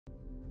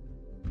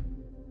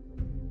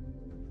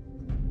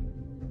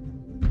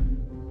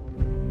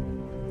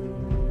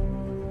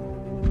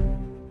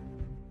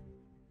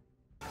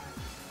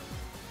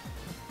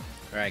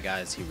Alright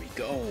guys, here we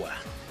go.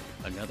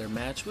 Another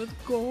match with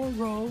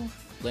Goro.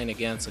 Playing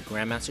against a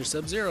Grandmaster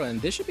Sub-Zero,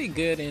 and this should be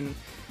good in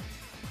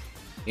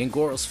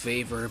Goro's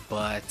favor,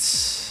 but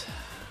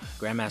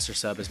Grandmaster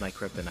Sub is my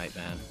kryptonite,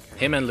 man.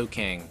 Him and Liu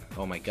Kang.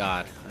 Oh my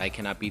god, I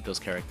cannot beat those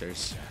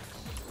characters.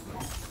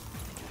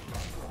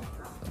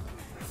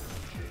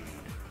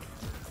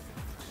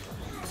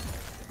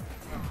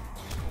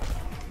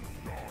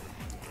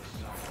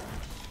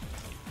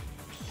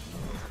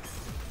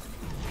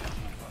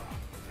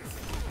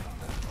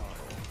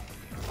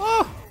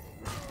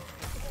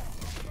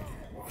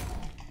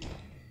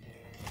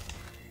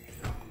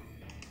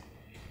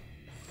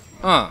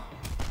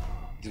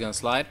 He's gonna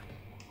slide.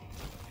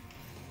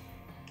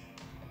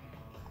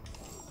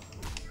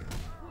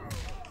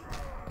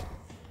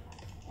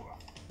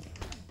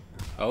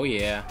 Oh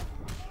yeah.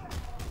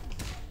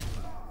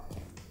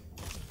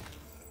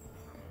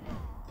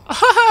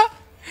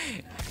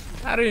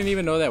 I didn't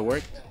even know that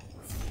worked.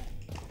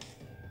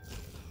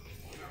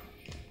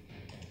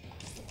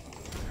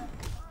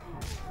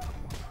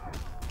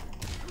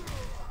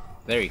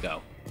 There you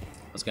go.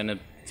 I was gonna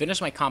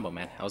finish my combo,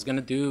 man. I was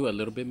gonna do a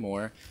little bit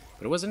more,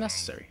 but it wasn't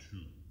necessary.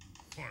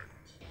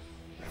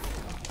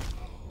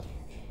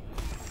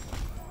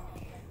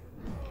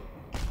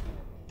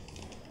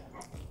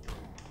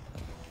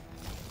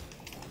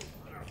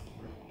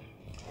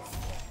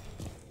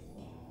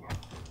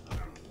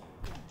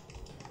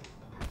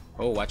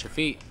 Oh, watch your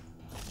feet.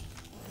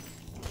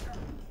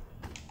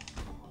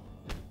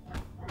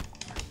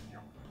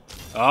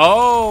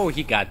 Oh,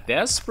 he got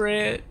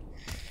desperate.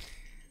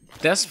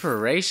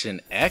 Desperation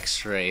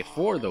X-ray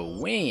for the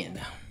win.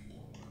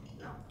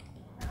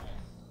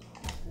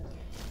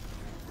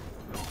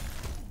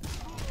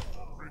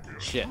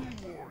 Shit.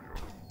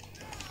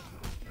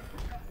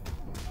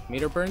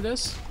 Meter burn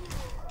this?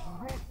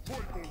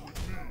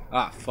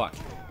 Ah, fuck.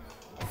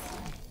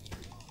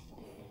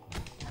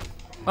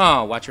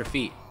 Oh, watch your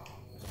feet.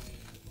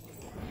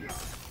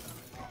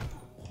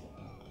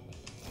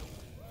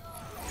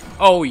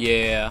 Oh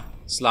yeah,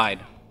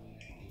 slide.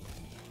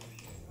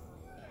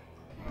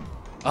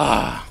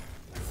 Ah.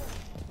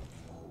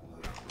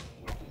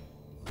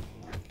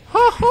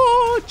 Ha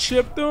ha,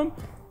 chipped him.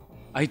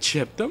 I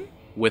chipped him?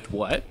 With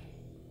what?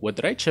 What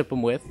did I chip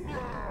him with?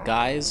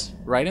 Guys,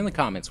 write in the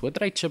comments, what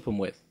did I chip him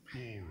with?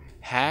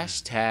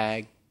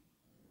 Hashtag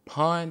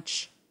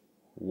PUNCHWALK.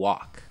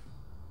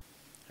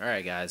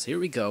 Alright guys, here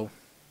we go.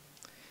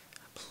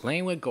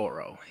 Playing with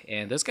Goro.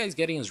 And this guy's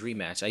getting his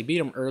rematch. I beat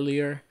him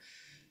earlier.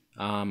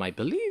 I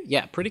believe,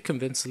 yeah, pretty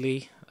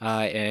convincingly,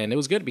 and it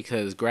was good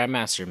because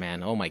Grandmaster,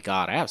 man, oh my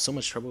god, I have so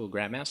much trouble with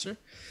Grandmaster,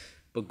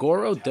 but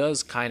Goro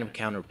does kind of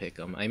counterpick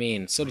him. I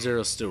mean,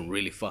 Sub-Zero's still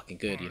really fucking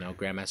good, you know,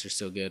 Grandmaster's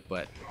still good,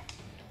 but...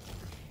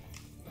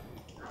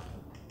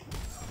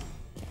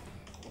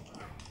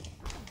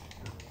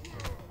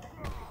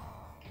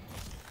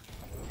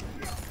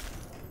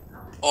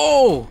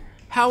 Oh!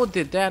 How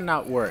did that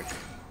not work?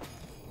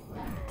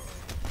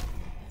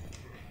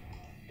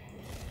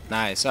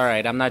 Nice,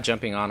 alright, I'm not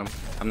jumping on him.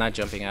 I'm not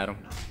jumping at him.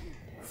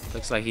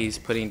 Looks like he's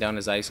putting down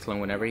his ice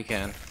clone whenever he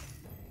can.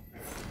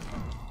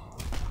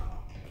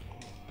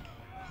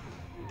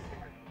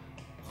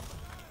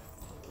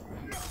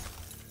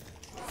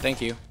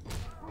 Thank you.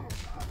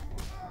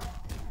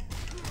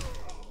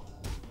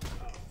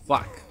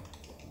 Fuck.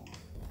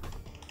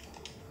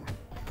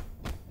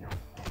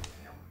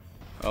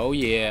 Oh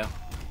yeah.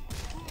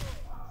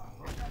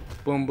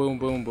 Boom, boom,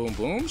 boom, boom,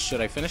 boom.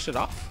 Should I finish it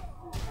off?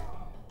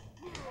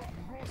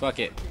 Fuck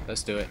it,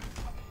 let's do it.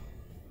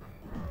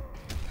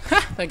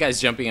 That guy's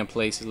jumping in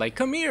place. He's like,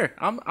 come here,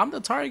 I'm the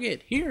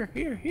target. Here,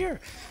 here, here.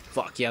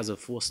 Fuck, he has a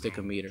full stick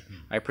of meter.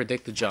 I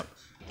predict the jump.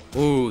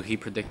 Ooh, he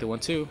predicted one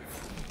too.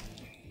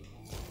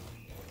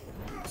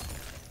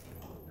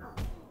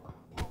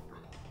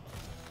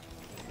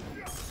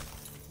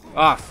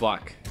 Ah,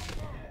 fuck.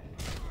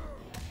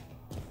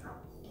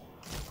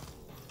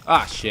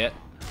 Ah, shit.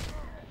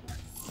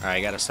 Alright,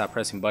 I gotta stop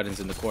pressing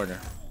buttons in the corner.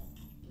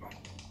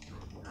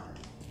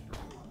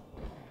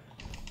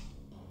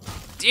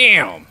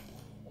 Damn!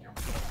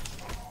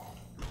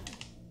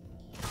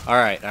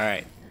 Alright,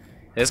 alright.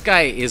 This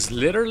guy is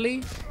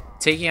literally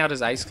taking out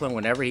his ice clone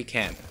whenever he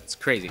can. It's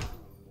crazy.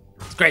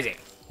 It's crazy!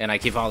 And I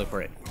keep falling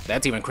for it.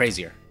 That's even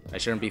crazier. I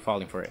shouldn't be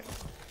falling for it.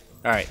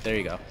 Alright, there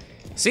you go.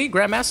 See,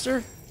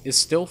 Grandmaster is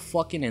still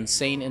fucking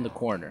insane in the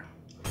corner.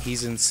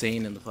 He's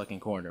insane in the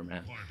fucking corner,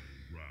 man.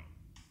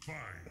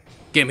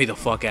 Get me the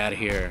fuck out of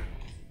here.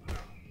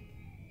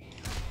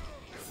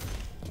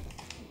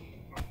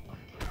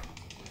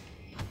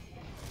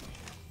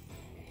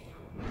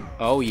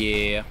 Oh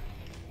yeah.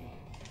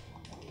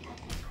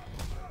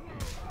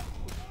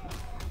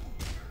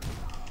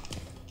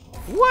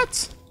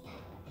 What?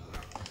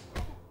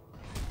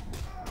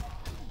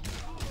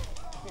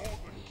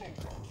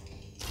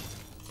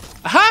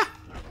 Aha!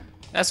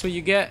 That's what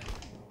you get.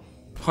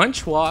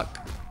 Punch walk.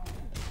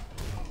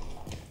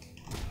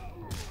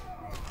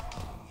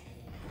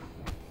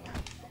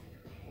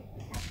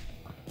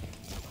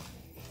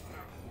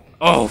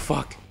 Oh,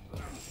 fuck.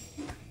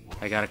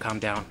 I gotta calm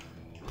down.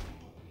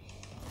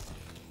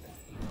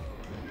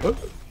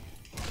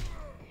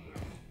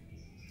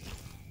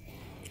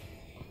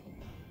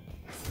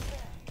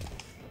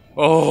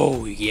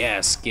 Oh,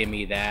 yes, give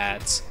me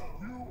that.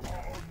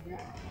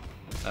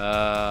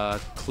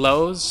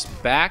 Close,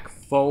 back,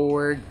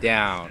 forward,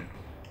 down.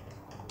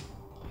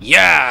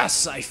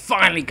 Yes! I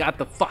finally got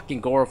the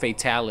fucking Goro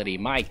fatality.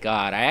 My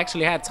god, I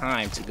actually had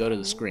time to go to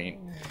the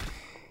screen.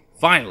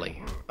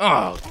 Finally.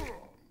 Oh,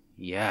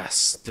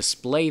 yes.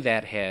 Display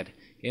that head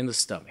in the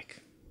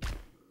stomach.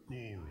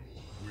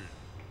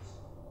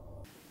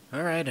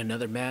 Alright,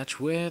 another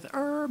match with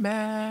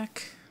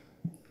Ermac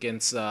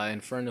against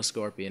Inferno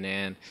Scorpion.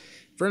 And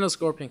Inferno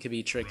Scorpion can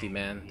be tricky,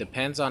 man.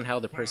 Depends on how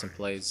the person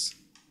plays.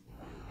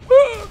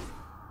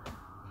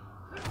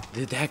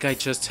 Did that guy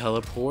just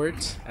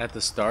teleport at the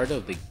start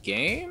of the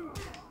game?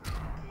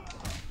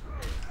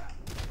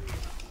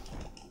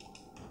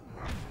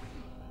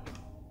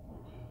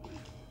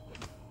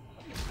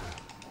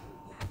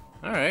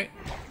 Alright.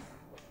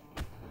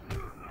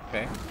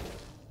 Okay.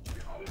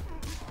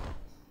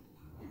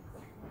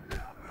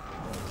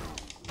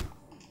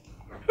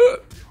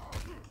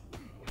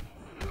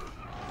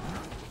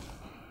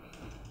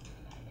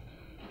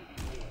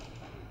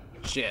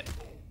 Shit.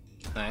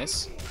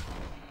 Nice.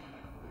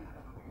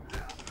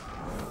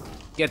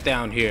 Get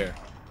down here.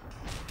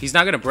 He's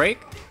not gonna break?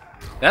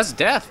 That's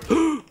death.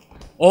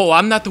 Oh,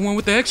 I'm not the one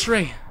with the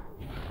x-ray.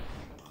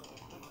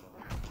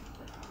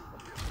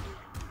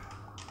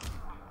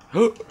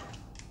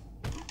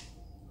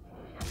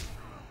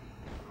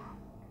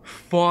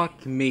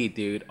 Fuck me,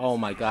 dude. Oh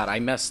my god, I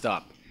messed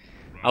up.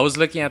 I was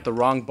looking at the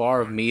wrong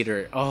bar of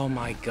meter. Oh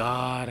my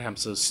god, I'm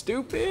so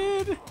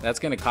stupid. That's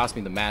gonna cost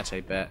me the match,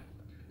 I bet.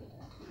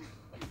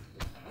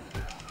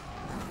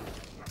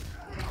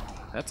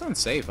 That's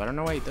unsafe. I don't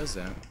know why he does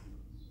that.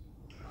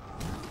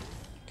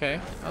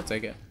 Okay, I'll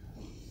take it.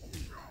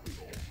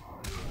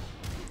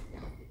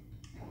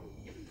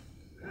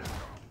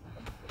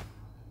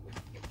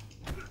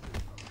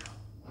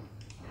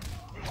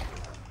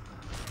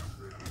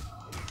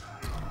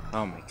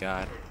 Oh my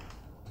god.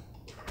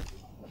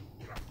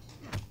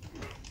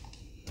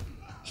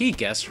 He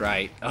guessed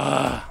right.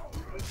 Ugh.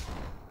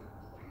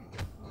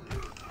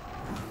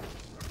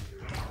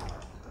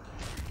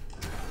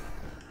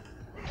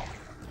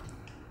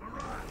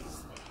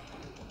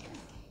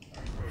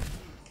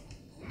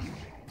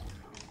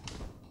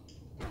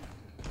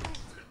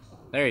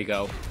 There you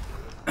go.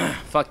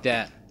 Fuck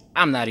that.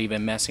 I'm not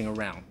even messing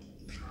around.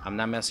 I'm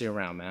not messing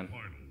around, man.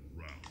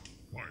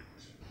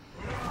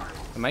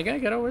 Am I gonna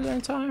get over there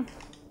in time?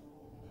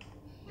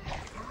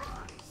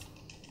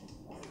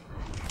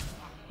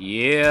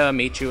 Yeah,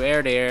 meet you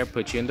air to air,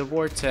 put you in the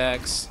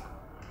vortex.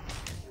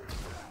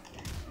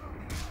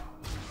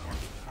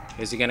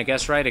 Is he gonna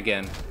guess right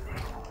again?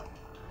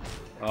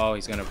 Oh,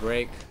 he's gonna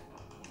break.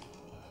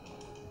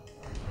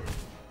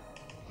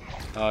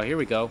 Oh, here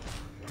we go.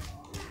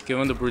 Give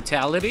him the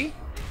brutality.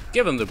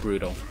 Give him the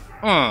brutal.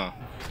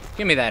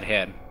 Give me that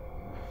head.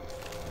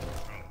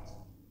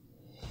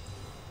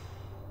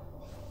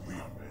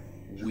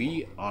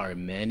 We are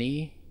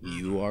many,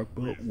 you are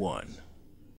but one.